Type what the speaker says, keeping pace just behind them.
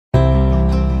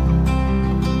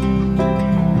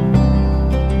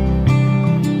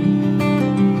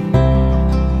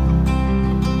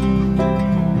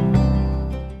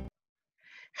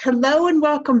Hello and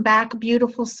welcome back,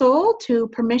 beautiful soul, to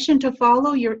Permission to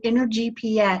Follow Your Inner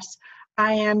GPS.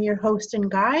 I am your host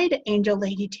and guide, Angel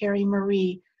Lady Terrie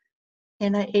Marie.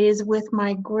 And it is with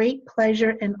my great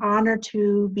pleasure and honor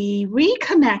to be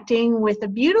reconnecting with a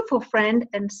beautiful friend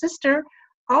and sister,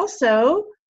 also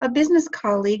a business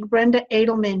colleague, Brenda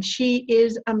Adelman. She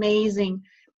is amazing.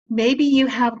 Maybe you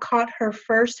have caught her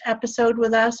first episode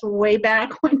with us way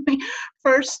back when we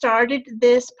first started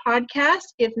this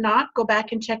podcast. If not, go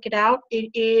back and check it out. It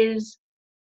is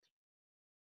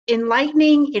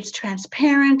enlightening, it's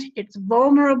transparent, it's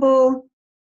vulnerable,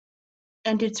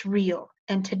 and it's real.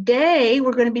 And today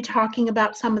we're going to be talking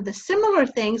about some of the similar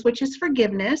things, which is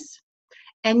forgiveness.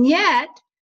 And yet,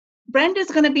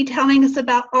 Brenda's going to be telling us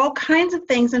about all kinds of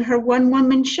things in her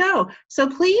one-woman show. So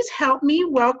please help me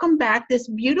welcome back this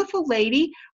beautiful lady,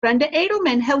 Brenda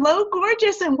Adelman. Hello,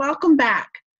 gorgeous, and welcome back.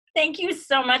 Thank you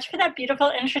so much for that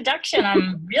beautiful introduction.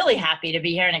 I'm really happy to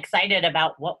be here and excited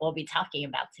about what we'll be talking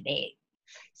about today.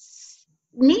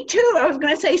 Me too. I was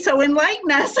going to say, so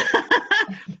enlighten us.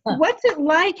 What's it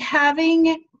like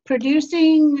having,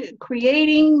 producing,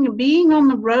 creating, being on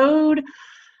the road?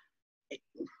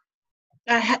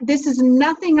 This is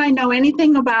nothing I know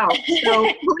anything about, so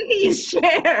please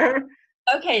share.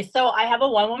 Okay, so I have a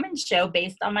one-woman show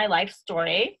based on my life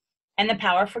story and the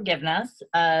power of forgiveness.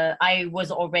 I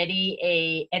was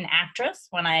already an actress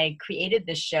when I created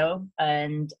this show,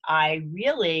 and I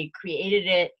really created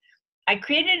it. I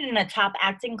created it in a top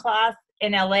acting class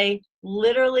in LA,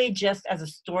 literally just as a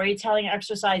storytelling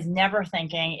exercise, never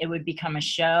thinking it would become a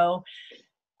show.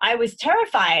 I was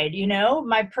terrified,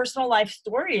 my personal life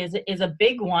story is a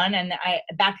big one. And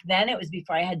back then it was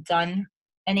before I had done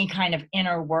any kind of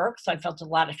inner work. So I felt a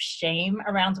lot of shame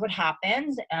around what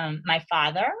happened. My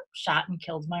father shot and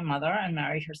killed my mother and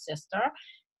married her sister.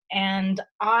 And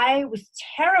I was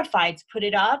terrified to put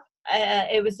it up.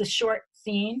 It was a short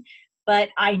scene, but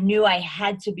I knew I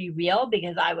had to be real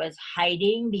because I was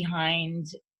hiding behind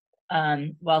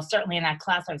certainly in that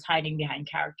class, I was hiding behind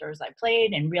characters I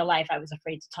played. In real life, I was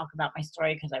afraid to talk about my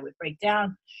story because I would break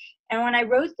down. And when I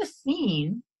wrote the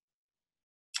scene,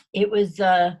 it was,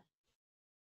 I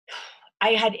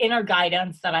had inner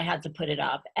guidance that I had to put it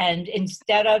up. And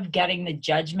instead of getting the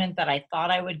judgment that I thought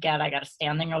I would get, I got a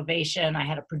standing ovation. I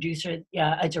had a producer,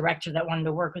 a director that wanted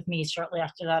to work with me. Shortly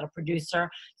after that, a producer.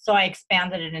 So I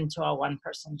expanded it into a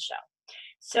one-person show.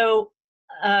 So,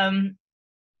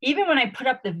 even when I put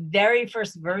up the very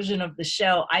first version of the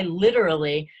show, I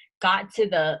literally got to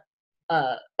the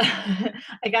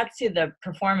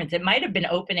performance. It might have been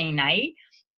opening night,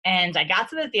 and I got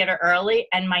to the theater early,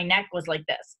 and my neck was like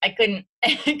this. I couldn't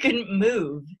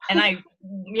move. And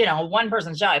one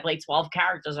person show. I played 12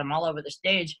 characters. I'm all over the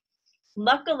stage.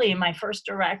 Luckily, my first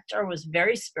director was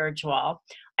very spiritual.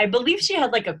 I believe she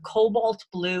had like a cobalt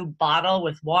blue bottle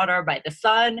with water by the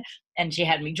sun, and she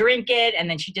had me drink it, and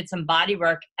then she did some body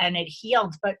work, and it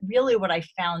healed. But really what I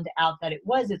found out that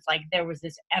it's like there was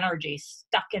this energy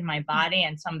stuck in my body,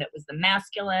 and some of it was the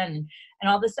masculine and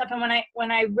all this stuff. And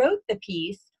when I wrote the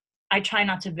piece, I try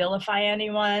not to vilify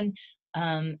anyone,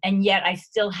 and yet I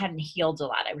still hadn't healed a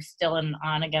lot. I was still in an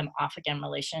on-again, off-again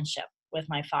relationship with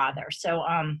my father. So,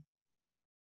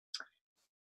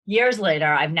 years later,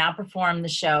 I've now performed the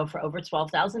show for over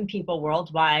 12,000 people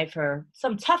worldwide for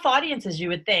some tough audiences, you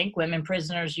would think, women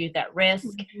prisoners, youth at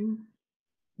risk,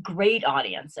 great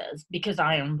audiences, because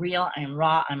I am real, I am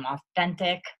raw, I'm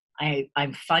authentic,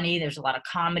 I'm funny. There's a lot of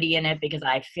comedy in it because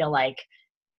I feel like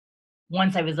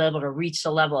once I was able to reach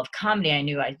the level of comedy, I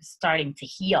knew I was starting to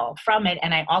heal from it.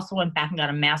 And I also went back and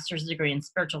got a master's degree in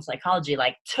spiritual psychology,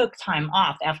 took time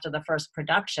off after the first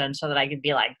production so that I could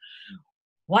be like,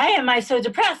 why am I so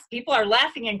depressed? People are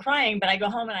laughing and crying, but I go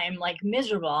home and I'm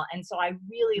miserable. And so I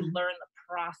really learned the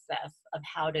process of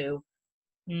how to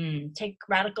take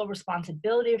radical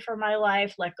responsibility for my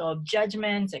life, let go of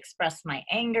judgments, express my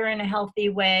anger in a healthy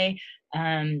way,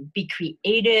 be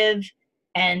creative.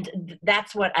 And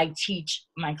that's what I teach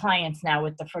my clients now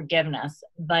with the forgiveness.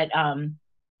 But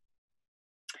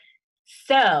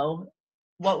so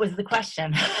what was the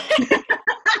question?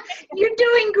 You're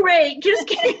doing great. Just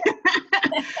kidding.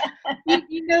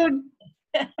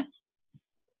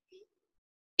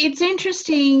 It's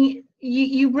interesting.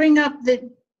 You bring up that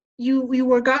you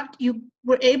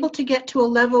were able to get to a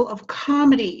level of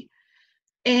comedy,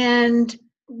 and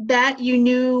that you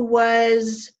knew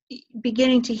was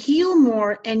beginning to heal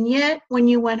more. And yet, when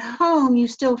you went home, you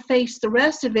still faced the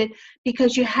rest of it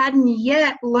because you hadn't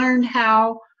yet learned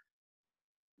how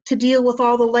to deal with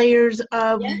all the layers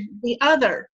of the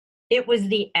other. It was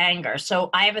the anger. So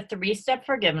I have a 3-step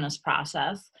forgiveness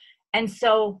process. And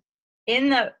so in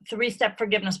the 3-step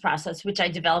forgiveness process, which I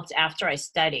developed after I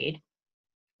studied,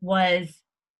 was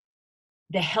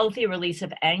the healthy release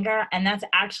of anger. And that's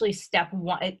actually step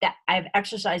one. That I have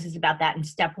exercises about that in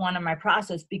step one of my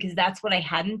process, because that's what I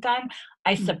hadn't done.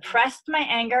 I suppressed my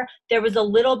anger. There was a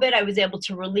little bit I was able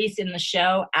to release in the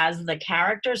show as the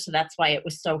character. So that's why it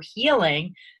was so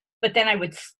healing. But then I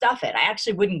would stuff it. I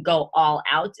actually wouldn't go all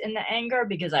out in the anger,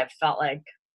 because I felt like,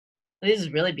 this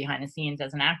is really behind the scenes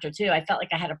as an actor too, I felt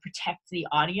like I had to protect the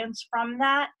audience from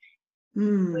that,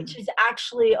 which is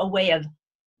actually a way of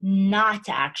not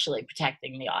actually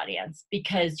protecting the audience,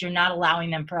 because you're not allowing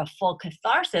them for a full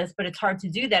catharsis, but it's hard to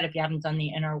do that if you haven't done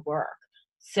the inner work.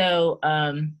 So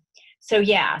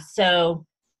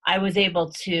I was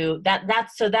able to,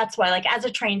 that's why, like, as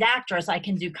a trained actress, I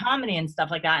can do comedy and stuff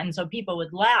like that. And so people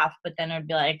would laugh, but then it'd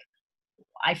be like,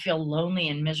 I feel lonely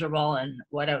and miserable, and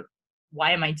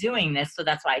why am I doing this? So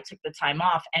that's why I took the time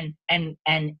off. And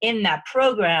in that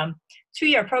program,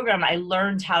 2-year program, I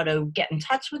learned how to get in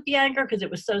touch with the anger, because it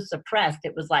was so suppressed.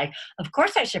 It was like, of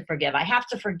course I should forgive. I have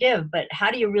to forgive, but how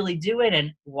do you really do it?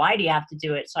 And why do you have to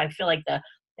do it? So I feel like the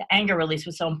anger release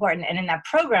was so important. And in that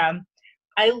program,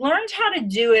 I learned how to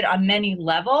do it on many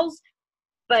levels,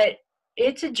 but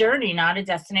it's a journey, not a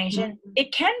destination.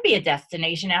 It can be a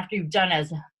destination after you've done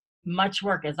as much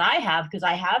work as I have, because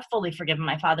I have fully forgiven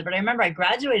my father. But I remember I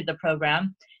graduated the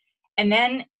program, and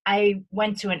then I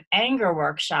went to an anger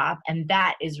workshop, and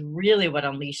that is really what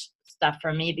unleashed stuff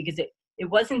for me, because it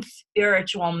wasn't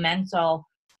spiritual, mental,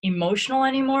 emotional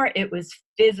anymore. It was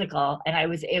physical. And I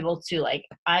was able to, like,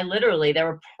 there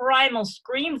were primal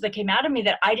screams that came out of me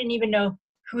that I didn't even know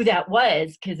who that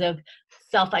was, because of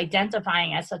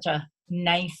self-identifying as such a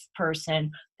nice person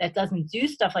that doesn't do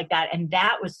stuff like that. And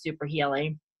that was super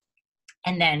healing.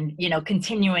 And then,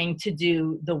 continuing to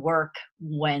do the work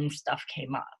when stuff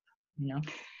came up,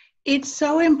 It's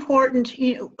so important.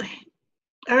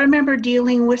 I remember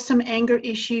dealing with some anger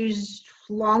issues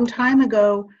a long time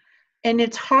ago, and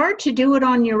it's hard to do it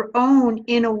on your own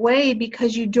in a way,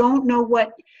 because you don't know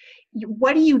what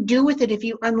do you do with it. If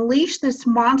you unleash this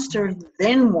monster,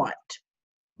 then what?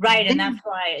 Right. And that's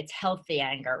why it's healthy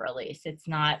anger release. It's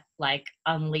not like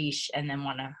unleash and then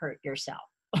want to hurt yourself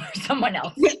or someone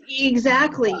else.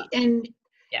 Exactly. And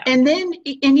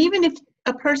even if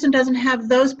a person doesn't have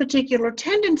those particular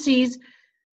tendencies,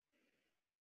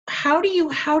 how do you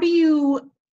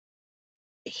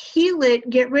heal it,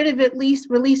 get rid of it, at least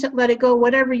release it, let it go,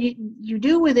 whatever you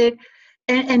do with it,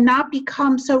 and not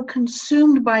become so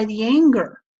consumed by the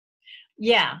anger?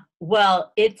 Yeah.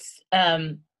 Well, it's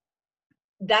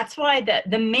that's why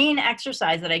the main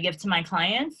exercise that I give to my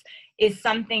clients is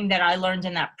something that I learned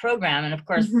in that program. And of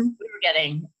course, we were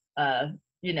getting,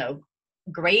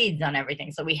 grades on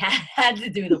everything. So we had to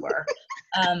do the work.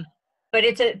 But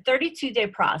it's a 32-day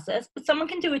process, but someone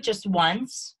can do it just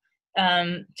once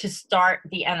to start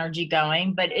the energy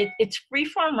going. But it's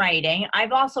free-form writing.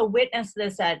 I've also witnessed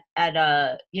this at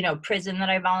a prison that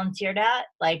I volunteered at.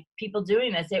 Like, people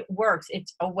doing this, it works.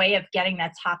 It's a way of getting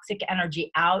that toxic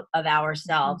energy out of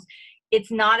ourselves. It's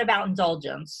not about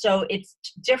indulgence. So it's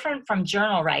different from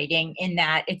journal writing in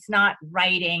that it's not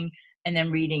writing and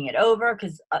then reading it over,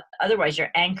 because otherwise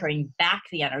you're anchoring back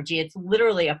the energy. It's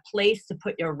literally a place to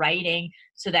put your writing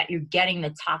so that you're getting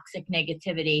the toxic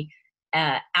negativity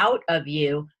out of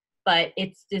you. But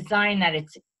it's designed that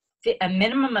it's a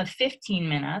minimum of 15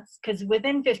 minutes, because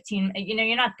within 15,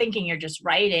 you're not thinking, you're just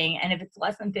writing. And if it's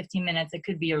less than 15 minutes, it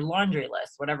could be your laundry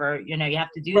list, whatever, you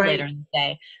have to do later in the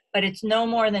day. But it's no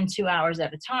more than 2 hours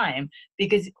at a time,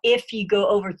 because if you go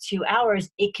over 2 hours,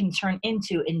 it can turn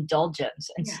into indulgence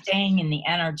and staying in the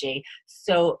energy.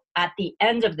 So at the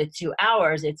end of the 2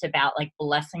 hours, it's about like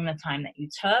blessing the time that you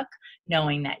took,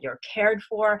 knowing that you're cared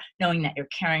for, knowing that you're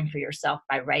caring for yourself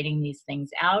by writing these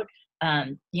things out.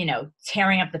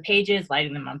 Tearing up the pages,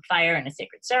 lighting them on fire in a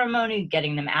sacred ceremony,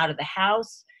 getting them out of the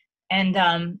house. And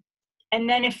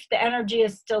then if the energy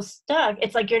is still stuck,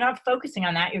 it's like you're not focusing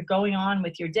on that. You're going on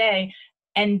with your day.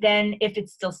 And then if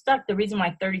it's still stuck, the reason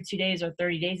why 32 days or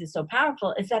 30 days is so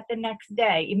powerful is that the next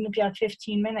day, even if you have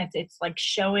 15 minutes, it's like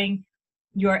showing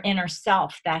your inner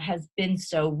self that has been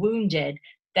so wounded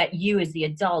that you as the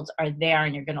adult are there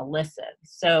and you're going to listen.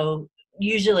 So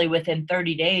usually within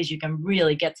 30 days, you can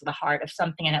really get to the heart of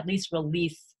something and at least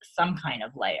release some kind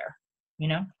of layer,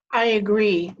 I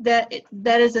agree. That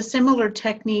is a similar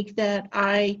technique that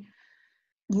I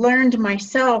learned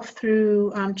myself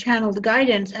through channeled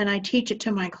guidance, and I teach it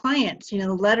to my clients,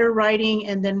 letter writing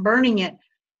and then burning it.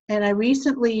 And I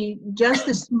recently, just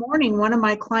this morning, one of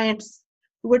my clients,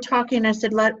 we're talking, I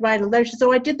said, write a letter. She said,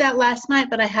 I did that last night,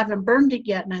 but I haven't burned it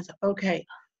yet. And I said, okay,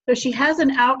 So she has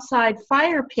an outside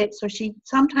fire pit, so she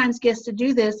sometimes gets to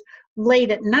do this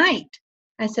late at night.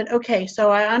 I said, okay,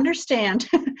 so I understand.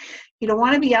 You don't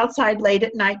want to be outside late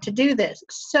at night to do this.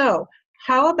 So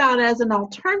how about as an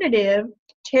alternative,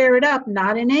 tear it up,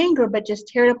 not in anger, but just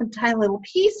tear it up in tiny little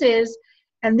pieces,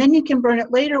 and then you can burn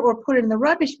it later or put it in the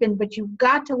rubbish bin, but you've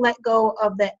got to let go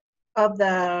of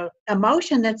the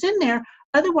emotion that's in there.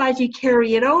 Otherwise, you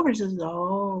carry it over. Says,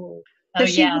 oh, Oh,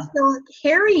 because she yeah. was still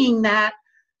carrying that, so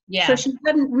Yeah. she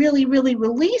hadn't really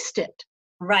released it.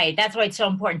 Right. That's why it's so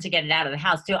important to get it out of the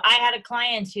house too. I had a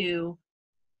client who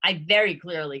I very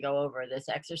clearly go over this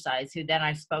exercise, who then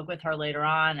I spoke with her later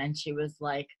on, and she was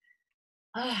like,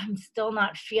 oh, I'm still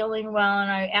not feeling well.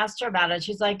 And I asked her about it.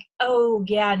 She's like, oh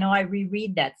yeah, no, I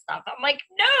reread that stuff. I'm like,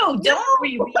 no, don't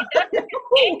reread that. You're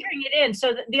anchoring it in.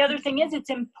 So the other thing is, it's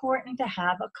important to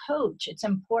have a coach. It's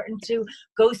important to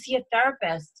go see a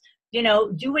therapist,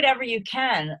 do whatever you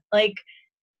can. Like,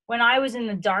 when I was in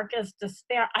the darkest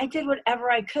despair, I did whatever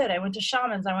I could. I went to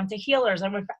shamans, I went to healers, I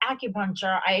went for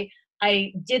acupuncture,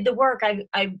 I did the work,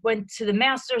 I went to the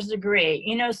master's degree,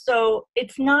 so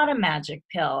it's not a magic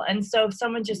pill. And so if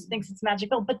someone just thinks it's magic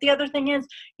pill, but the other thing is,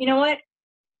 you know what?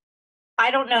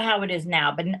 I don't know how it is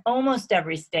now, but in almost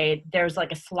every state, there's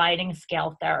like a sliding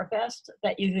scale therapist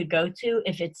that you could go to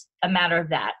if it's a matter of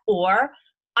that. Or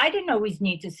I didn't always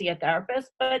need to see a therapist,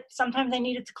 but sometimes I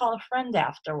needed to call a friend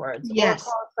afterwards or Yes.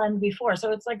 call a friend before.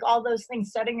 So it's like all those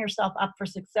things, setting yourself up for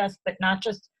success, but not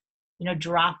just,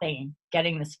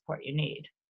 getting the support you need.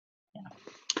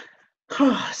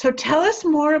 So tell us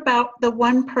more about the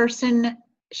one-person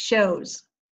shows.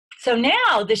 So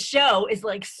now the show is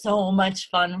like so much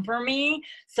fun for me.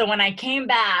 So when I came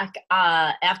back,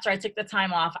 after I took the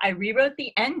time off, I rewrote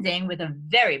the ending with a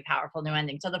very powerful new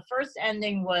ending. So the first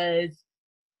ending was,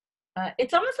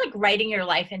 it's almost like writing your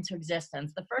life into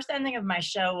existence. The first ending of my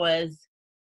show was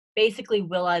basically,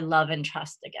 will I love and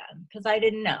trust again? Because I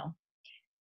didn't know.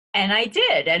 And I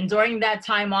did. And during that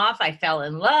time off, I fell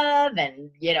in love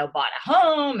and, bought a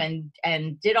home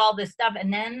and did all this stuff.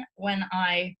 And then when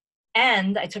I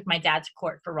took my dad to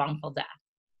court for wrongful death.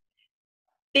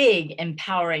 Big,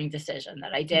 empowering decision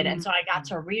that I did. And so I got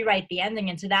to rewrite the ending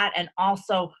into that, and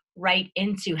also write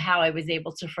into how I was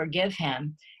able to forgive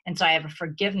him. And so I have a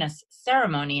forgiveness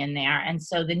ceremony in there. And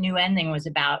so the new ending was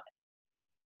about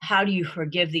how do you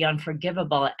forgive the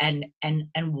unforgivable, and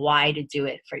why to do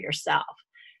it for yourself.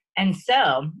 And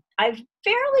so I've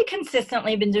fairly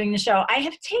consistently been doing the show. I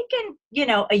have taken,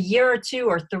 a year or 2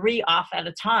 or 3 off at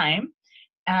a time.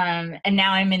 And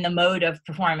now I'm in the mode of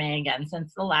performing again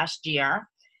since the last year.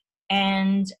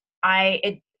 And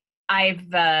I've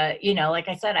like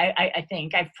I said, I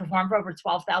think I've performed for over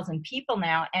 12,000 people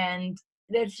now. And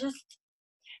there's just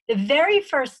the very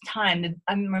first time,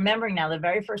 I'm remembering now, the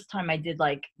very first time I did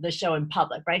like the show in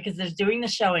public, right? Because there's doing the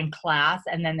show in class,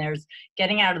 and then there's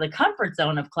getting out of the comfort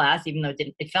zone of class, even though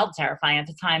it felt terrifying at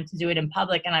the time to do it in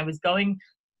public. And I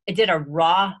did a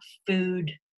raw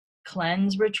food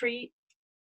cleanse retreat.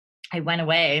 I went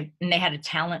away and they had a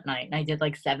talent night, and I did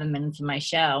like 7 minutes of my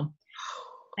show.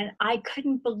 And I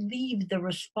couldn't believe the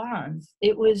response.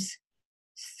 It was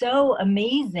so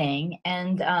amazing.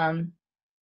 And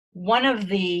one of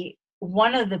the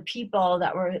people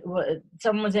that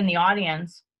someone was in the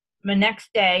audience, the next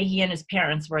day, he and his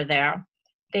parents were there.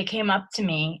 They came up to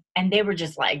me and they were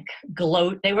just like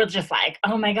they were just like,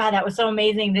 oh my God, that was so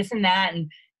amazing, this and that.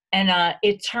 And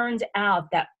it turned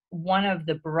out that one of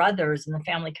the brothers in the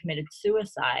family committed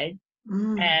suicide.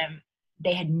 And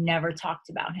they had never talked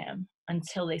about him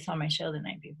until they saw my show the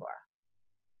night before.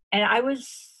 And I was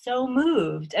so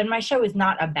moved. And my show is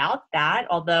not about that,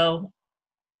 although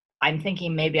I'm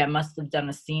thinking maybe I must have done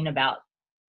a scene about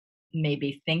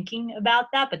maybe thinking about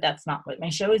that, but that's not what my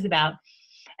show is about.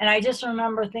 And I just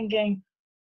remember thinking,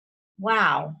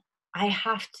 wow, I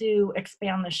have to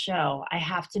expand the show. I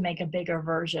have to make a bigger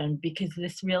version because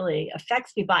this really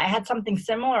affects people. I had something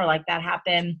similar like that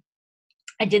happen.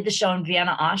 I did the show in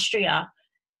Vienna, Austria,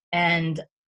 and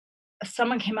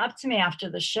someone came up to me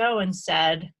after the show and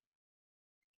said,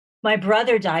 my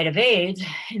brother died of AIDS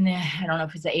in the, I don't know if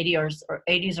it was the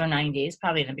 80s or 90s,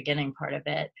 probably in the beginning part of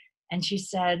it. And she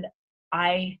said,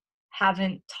 I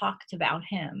haven't talked about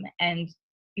him. And,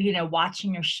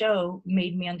 watching your show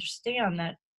made me understand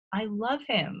that I love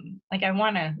him. Like I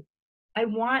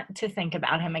want to think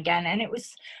about him again. And it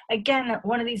was, again,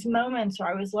 one of these moments where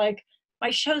I was like, my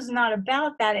show's not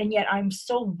about that, and yet I'm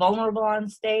so vulnerable on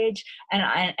stage,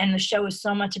 and the show is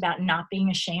so much about not being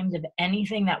ashamed of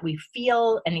anything that we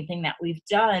feel, anything that we've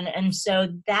done. And so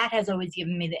that has always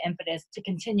given me the impetus to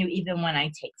continue even when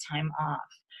I take time off.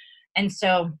 And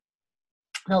so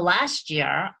the last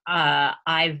year,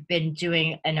 I've been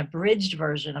doing an abridged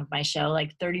version of my show,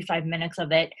 like 35 minutes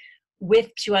of it, with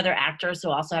two other actors who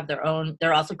also have their own,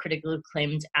 they're also critically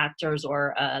acclaimed actors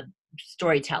or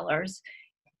storytellers,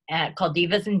 called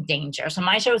Divas in Danger. So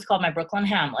my show is called My Brooklyn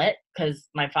Hamlet, because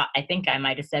I think I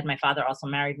might have said my father also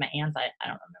married my aunt. I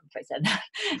don't remember if I said that.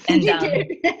 And You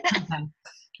did.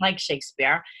 like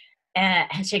Shakespeare.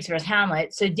 Shakespeare's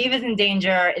Hamlet. So Divas in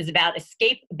Danger is about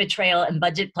escape, betrayal, and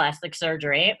budget plastic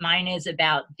surgery. Mine is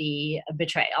about the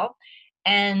betrayal.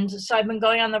 And so I've been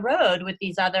going on the road with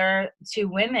these other two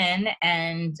women,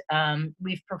 and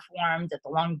we've performed at the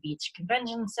Long Beach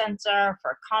Convention Center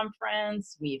for a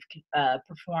conference. We've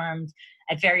performed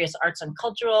at various arts and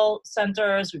cultural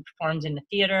centers. We performed in the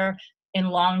theater in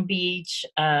Long Beach,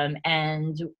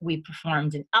 and we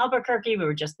performed in Albuquerque. We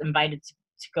were just invited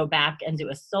to go back and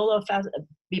do a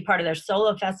be part of their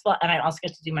solo festival. And I also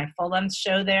get to do my full-length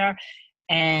show there.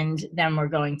 And then we're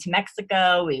going to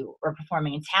Mexico. We were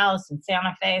performing in Taos and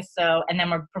Santa Fe. And then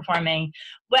we're performing,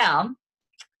 well,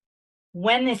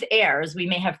 when this airs, we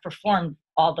may have performed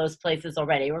all those places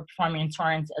already. We're performing in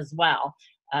Torrance as well,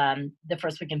 the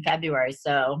first week in February.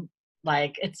 So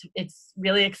like, it's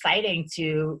really exciting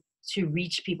to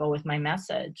reach people with my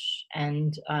message.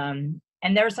 And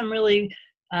there are some really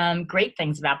great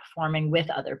things about performing with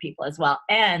other people as well.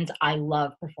 And I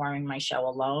love performing my show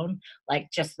alone, like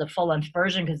just the full-length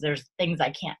version, because there's things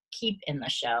I can't keep in the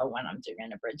show when I'm doing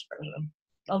an abridged version.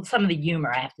 Well, some of the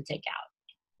humor I have to take out.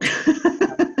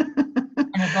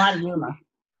 And there's a lot of humor.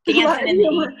 Dancing in the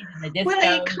 80s and the disco.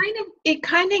 Well, it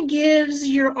kind of gives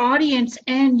your audience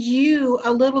and you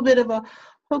a little bit of a,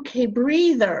 okay,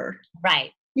 breather.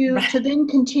 Right. To then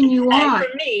continue on. For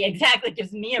me, exactly,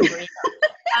 gives me a breather.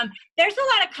 There's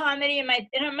a lot of comedy in my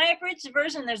abridged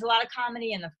version. There's a lot of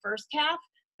comedy in the first half,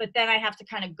 but then I have to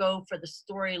kind of go for the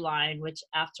storyline, which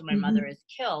after my mother is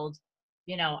killed,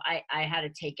 I had to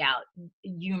take out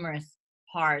humorous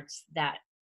parts that,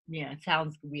 it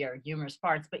sounds weird, humorous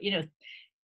parts, but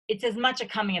it's as much a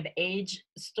coming of age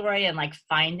story and like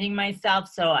finding myself.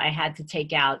 So I had to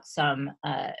take out some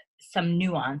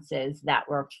nuances that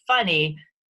were funny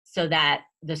so that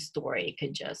the story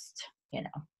could just,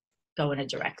 go in a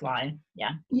direct line.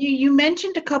 Yeah. You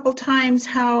mentioned a couple times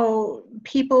how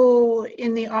people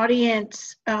in the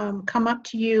audience come up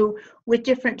to you with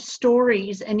different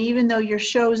stories. And even though your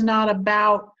show's not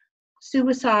about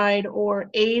suicide or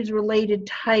AIDS-related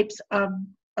types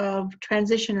of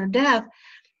transition or death,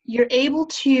 you're able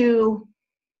to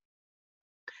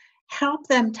help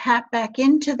them tap back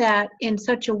into that in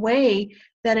such a way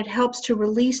that it helps to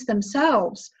release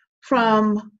themselves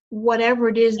from whatever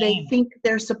it is they think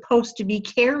they're supposed to be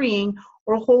carrying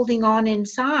or holding on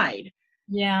inside.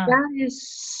 Yeah. That is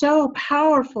so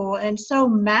powerful and so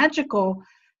magical,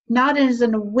 not as a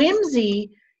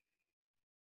whimsy,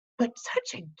 but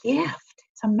such a gift.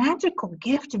 It's a magical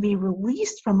gift to be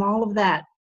released from all of that.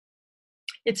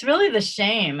 It's really the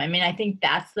shame. I mean, I think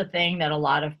that's the thing that a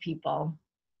lot of people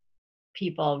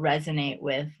resonate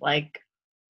with. Like,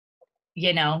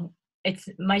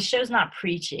 my show's not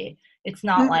preachy. It's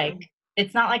not like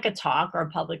a talk or a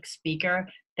public speaker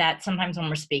that sometimes when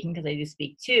we're speaking, because I do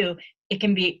speak too, it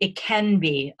can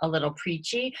be a little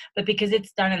preachy, but because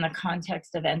it's done in the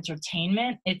context of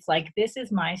entertainment, it's like, this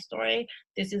is my story.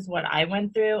 This is what I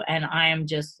went through. And I am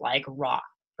just like raw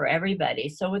for everybody.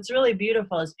 So what's really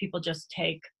beautiful is people just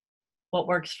take what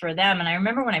works for them. And I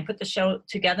remember when I put the show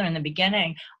together in the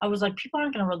beginning, I was like, people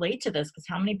aren't going to relate to this because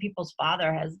how many people's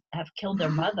father have killed their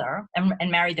mother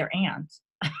and married their aunt?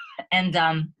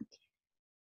 And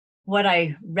what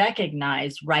I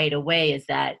recognized right away is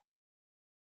that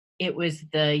it was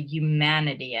the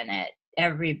humanity in it.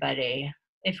 Everybody,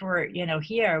 if we're,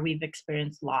 here, we've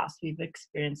experienced loss, we've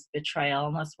experienced betrayal,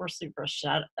 unless we're super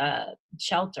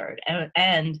sheltered.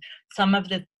 And some of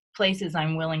the places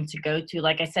I'm willing to go to,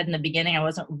 like I said in the beginning, I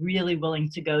wasn't really willing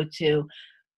to go to.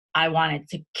 I wanted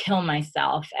to kill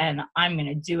myself and I'm going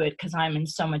to do it because I'm in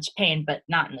so much pain, but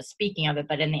not in the speaking of it,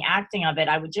 but in the acting of it,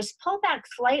 I would just pull back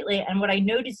slightly. And what I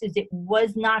noticed is it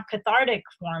was not cathartic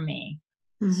for me.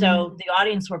 Mm-hmm. So the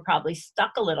audience were probably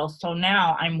stuck a little. So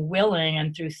now I'm willing,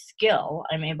 and through skill,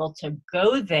 I'm able to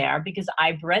go there because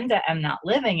I, Brenda, am not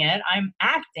living it. I'm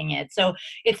acting it. So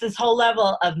it's this whole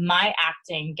level of my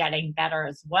acting getting better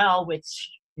as well, which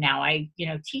now I,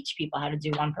 teach people how to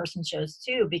do one-person shows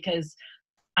too, because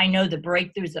I know the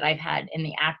breakthroughs that I've had in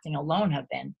the acting alone have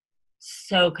been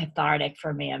so cathartic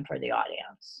for me and for the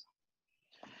audience.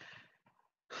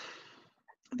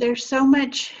 There's so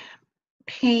much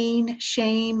pain,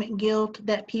 shame, guilt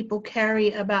that people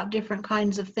carry about different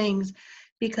kinds of things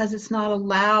because it's not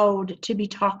allowed to be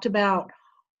talked about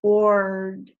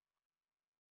or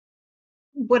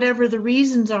whatever the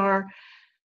reasons are.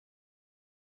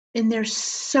 And there's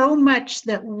so much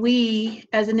that we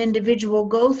as an individual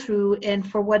go through, and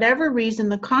for whatever reason,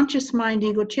 the conscious mind,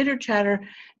 ego chitter chatter,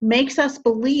 makes us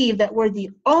believe that we're the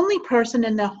only person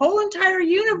in the whole entire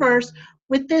universe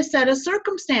with this set of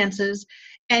circumstances,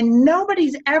 and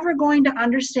nobody's ever going to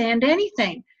understand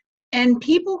anything. And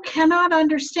people cannot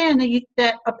understand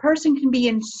that a person can be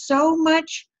in so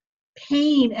much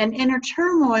pain and inner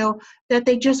turmoil that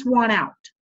they just want out.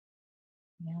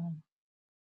 Yeah.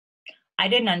 I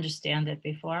didn't understand it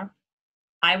before.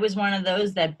 I was one of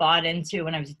those that bought into,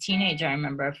 when I was a teenager, I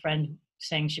remember a friend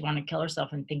saying she wanted to kill herself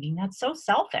and thinking, that's so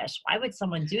selfish. Why would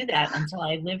someone do that? Until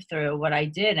I lived through what I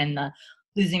did and the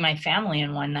losing my family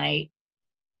in one night.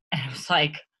 And I was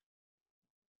like,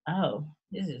 oh,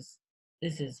 this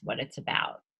is what it's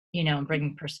about, and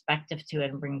bringing perspective to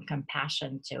it and bringing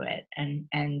compassion to it.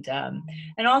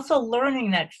 And also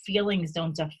learning that feelings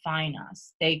don't define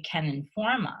us. They can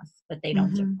inform us, but they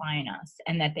don't define us,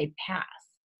 and that they pass.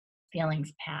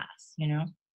 Feelings pass,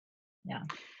 Yeah.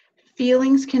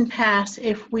 Feelings can pass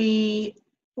if we,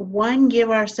 one, give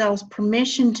ourselves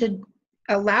permission to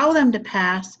allow them to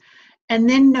pass, and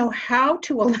then know how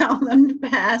to allow them to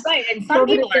pass. Right, and some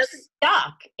people are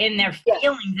stuck in their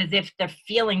feelings as if their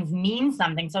feelings mean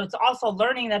something. So it's also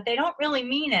learning that they don't really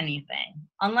mean anything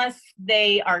unless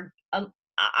they are,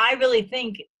 I really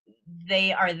think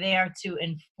they are there to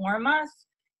inform us.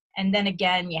 And then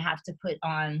again, you have to put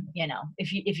on,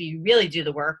 if you really do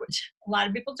the work, which a lot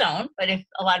of people don't, but if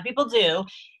a lot of people do,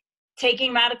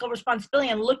 taking radical responsibility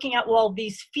and looking at, well,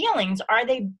 these feelings, are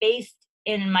they based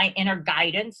in my inner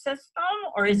guidance system,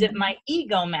 or is it my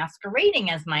ego masquerading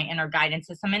as my inner guidance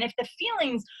system? And if the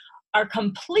feelings are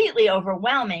completely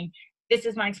overwhelming, this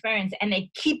is my experience, and they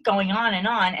keep going on,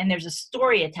 and there's a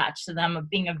story attached to them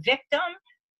of being a victim,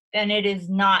 then it is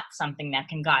not something that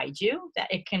can guide you.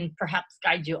 That it can perhaps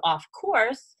guide you off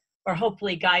course, or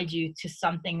hopefully guide you to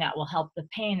something that will help the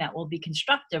pain, that will be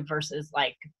constructive, versus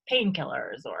like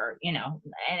painkillers, or,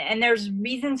 and there's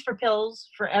reasons for pills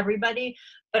for everybody,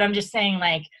 but I'm just saying,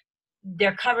 like,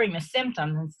 they're covering the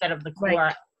symptoms instead of the core.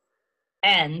 Right.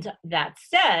 And that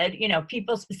said,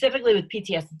 people specifically with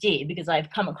PTSD, because I've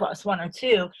come across one or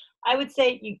two, I would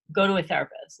say you go to a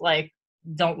therapist. Like,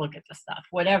 don't look at the stuff.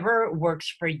 Whatever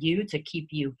works for you to keep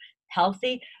you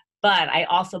healthy. But I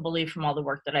also believe, from all the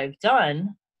work that I've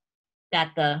done,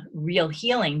 that the real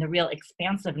healing, the real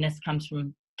expansiveness comes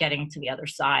from getting to the other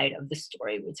side of the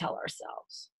story we tell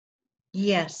ourselves.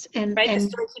 Yes. Right? The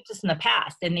story keeps us in the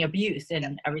past, and the abuse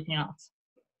and everything else.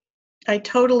 I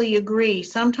totally agree.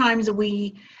 Sometimes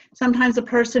a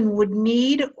person would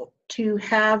need to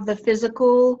have the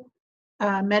physical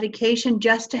medication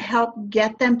just to help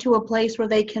get them to a place where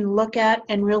they can look at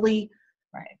and really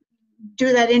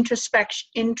do that introspection,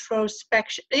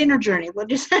 inner journey. We'll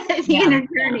just say the inner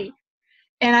journey. Yeah.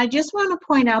 And I just want to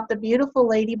point out, the beautiful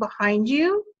lady behind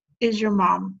you is your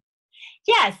mom.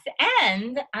 Yes,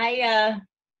 and I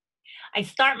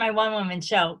start my one-woman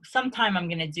show. Sometime I'm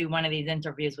going to do one of these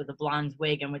interviews with a blonde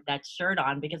wig and with that shirt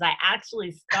on, because I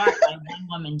actually start my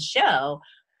one-woman show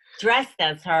dressed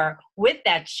as her, with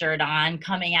that shirt on,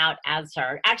 coming out as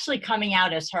her. Actually coming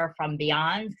out as her from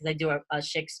beyond, because I do a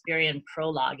Shakespearean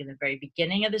prologue in the very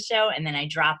beginning of the show, and then I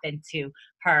drop into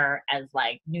her as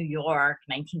like New York,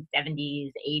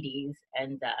 1970s, 80s,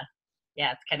 and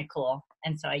yeah, it's kind of cool.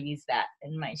 And so I use that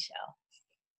in my show.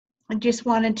 I just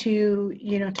wanted to,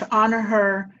 to honor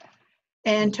her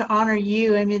and to honor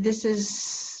you. I mean, this is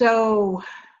so,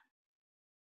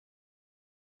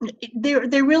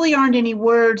 there really aren't any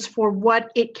words for what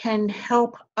it can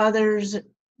help others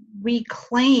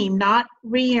reclaim, not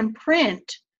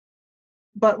re-imprint,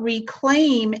 but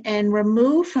reclaim and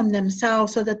remove from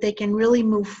themselves, so that they can really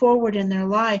move forward in their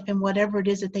life and whatever it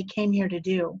is that they came here to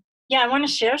do. Yeah, I want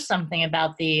to share something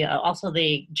about the also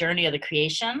the journey of the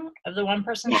creation of the One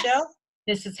Person Show.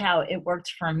 This is how it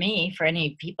worked for me, for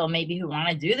any people maybe who want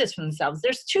to do this for themselves.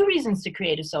 There's two reasons to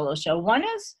create a solo show. One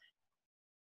is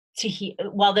to heal.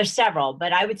 Well, there's several,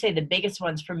 but I would say the biggest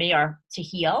ones for me are to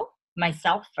heal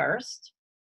myself first,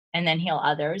 and then heal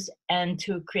others, and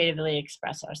to creatively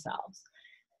express ourselves.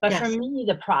 But for me,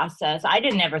 the process, I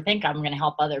didn't ever think I'm going to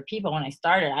help other people when I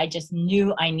started. I just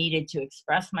knew I needed to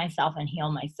express myself and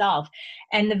heal myself.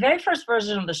 And the very first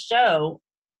version of the show,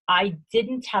 I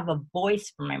didn't have a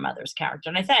voice for my mother's character.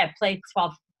 And I say I played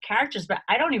 12 characters, but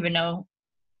I don't even know.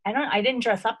 I didn't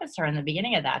dress up as her in the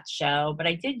beginning of that show, but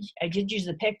I did use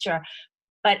the picture.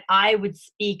 But I would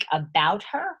speak about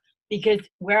her, because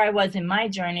where I was in my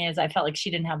journey is I felt like she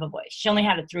didn't have a voice. She only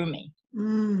had it through me. The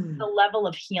Mm. level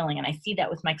of healing, and I see that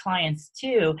with my clients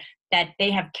too, that they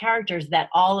have characters that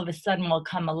all of a sudden will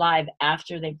come alive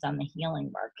after they've done the healing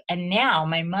work. And now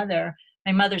my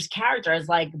mother's character is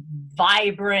like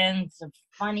vibrant,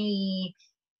 funny,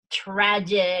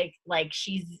 tragic, like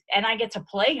and I get to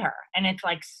play her, and it's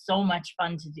like so much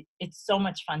fun to do. It's so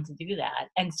much fun to do that.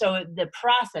 And so the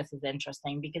process is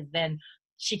interesting because then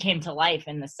she came to life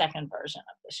in the second version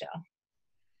of the show.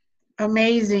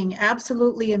 Amazing.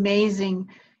 Absolutely amazing.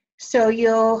 So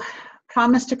you'll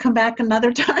promise to come back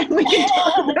another time we can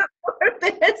talk about more of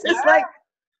this. It's Sure. like,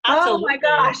 oh my Absolutely.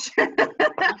 gosh. We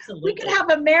could Absolutely.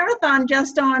 have a marathon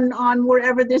just on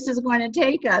wherever this is going to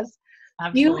take us.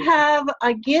 You Absolutely. have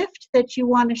a gift that you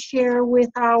want to share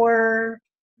with our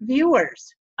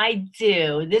viewers. I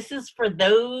do. This is for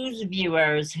those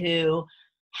viewers who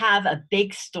have a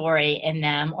big story in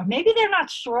them, or maybe they're not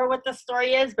sure what the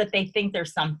story is, but they think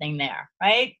there's something there,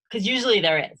 right? Because usually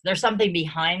there is. There's something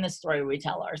behind the story we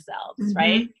tell ourselves,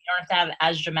 right? Mm-hmm. You don't have to have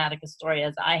as dramatic a story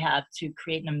as I have to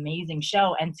create an amazing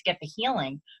show and to get the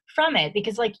healing from it.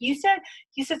 Because like you said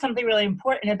something really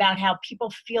important about how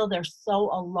people feel they're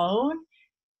so alone.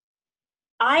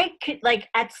 I could, like,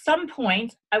 at some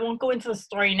point, I won't go into the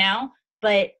story now,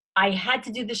 but I had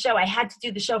to do the show. I had to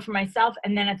do the show for myself.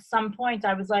 And then at some point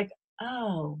I was like,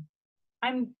 oh,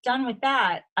 I'm done with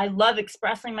that. I love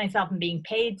expressing myself and being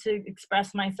paid to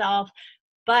express myself,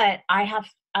 but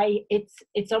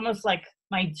it's almost like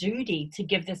my duty to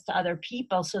give this to other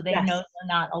people so they know Yes. they're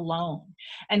not alone.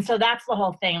 And so that's the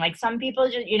whole thing. Like some people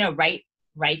just,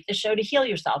 write the show to heal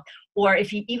yourself. Or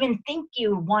if you even think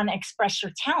you want to express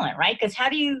your talent, right? Because how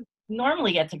do you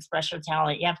normally get to express your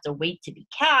talent? You have to wait to be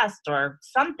cast or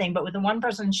something. But with a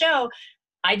one-person show,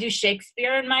 I do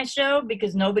Shakespeare in my show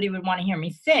because nobody would want to hear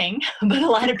me sing, but a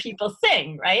lot of people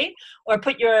sing, right? Or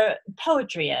put your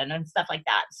poetry in and stuff like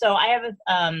that. So I have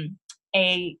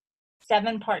a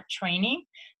 7-part training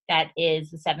that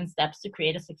is the 7 steps to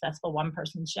create a successful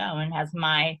one-person show, and has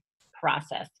my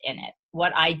process in it.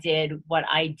 What I did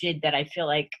that I feel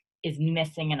like is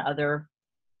missing in other,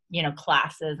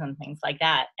 classes and things like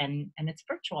that. And it's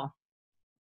virtual.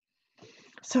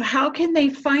 So how can they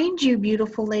find you,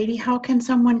 beautiful lady? How can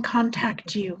someone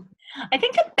contact you? I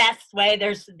think the best way,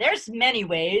 there's many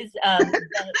ways. I'm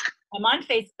on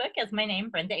Facebook as my name,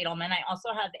 Brenda Adelman. I also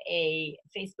have a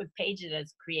Facebook page that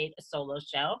is Create a Solo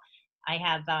Show. I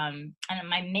have, and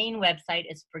my main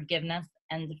website is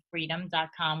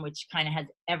forgivenessandfreedom.com, which kind of has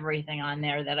everything on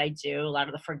there that I do, a lot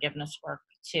of the forgiveness work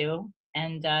too.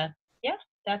 And yeah,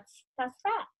 that's that.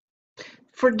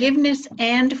 Forgiveness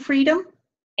and freedom?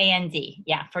 A&D,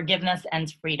 yeah,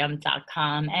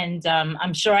 forgivenessandfreedom.com. And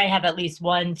I'm sure I have at least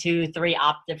 1, 2, 3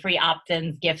 free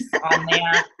opt-ins, gifts on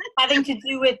there, having to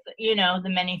do with, the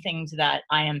many things that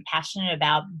I am passionate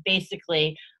about.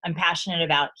 Basically, I'm passionate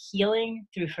about healing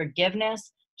through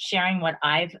forgiveness, sharing what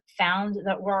I've found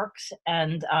that works,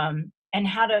 and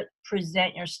how to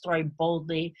present your story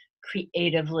boldly,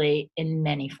 creatively, in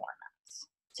many formats,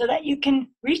 so that you can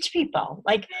reach people.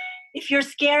 Like, if you're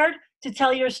scared to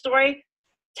tell your story,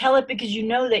 tell it, because you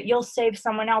know that you'll save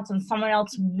someone else, and someone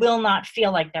else will not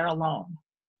feel like they're alone.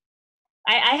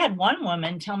 I had one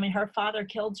woman tell me her father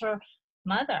killed her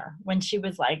mother when she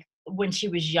was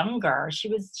younger. She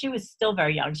was still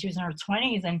very young. She was in her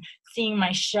 20s, and seeing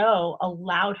my show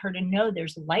allowed her to know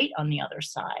there's light on the other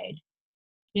side.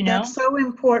 That's so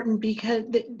important, because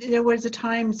there was a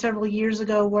time several years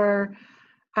ago where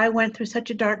I went through such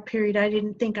a dark period. I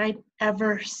didn't think I'd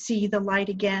ever see the light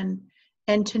again.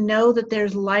 And to know that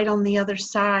there's light on the other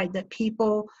side, that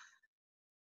people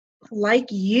like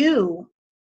you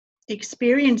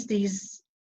experience these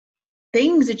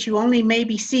things that you only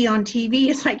maybe see on TV.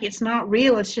 It's like, it's not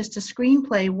real. It's just a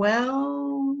screenplay.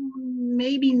 Well,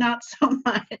 maybe not so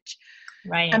much.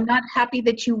 Right. I'm not happy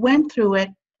that you went through it.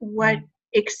 What Right.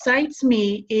 excites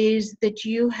me is that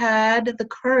you had the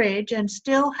courage, and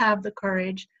still have the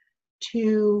courage,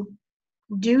 to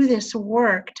do this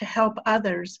work to help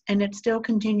others, and it still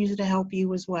continues to help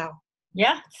you as well.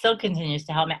 Yeah, still continues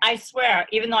to help me. I swear,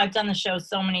 even though I've done the show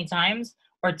so many times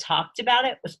or talked about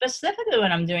it, specifically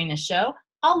when I'm doing the show,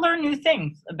 I'll learn new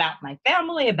things about my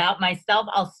family, about myself.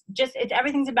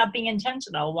 Everything's about being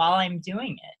intentional while I'm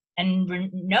doing it, and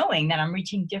knowing that I'm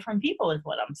reaching different people with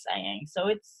what I'm saying.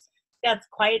 So that's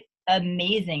quite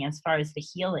amazing as far as the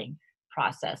healing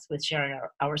process with sharing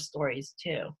our stories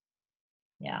too.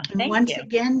 Yeah, And thank once you.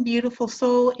 again, beautiful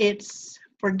soul, it's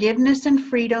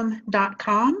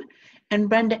forgivenessandfreedom.com. And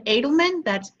Brenda Adelman,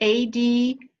 that's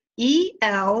Adelman,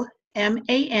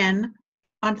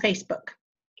 on Facebook.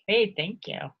 Great, thank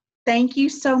you. Thank you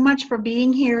so much for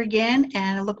being here again,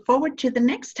 and I look forward to the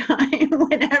next time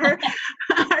whenever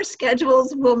our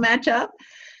schedules will match up.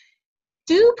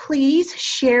 Do please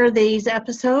share these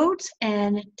episodes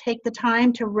and take the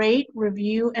time to rate,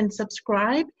 review, and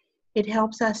subscribe. It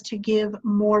helps us to give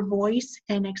more voice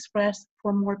and express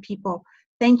for more people.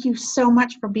 Thank you so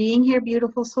much for being here,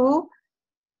 beautiful soul.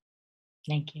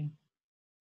 Thank you.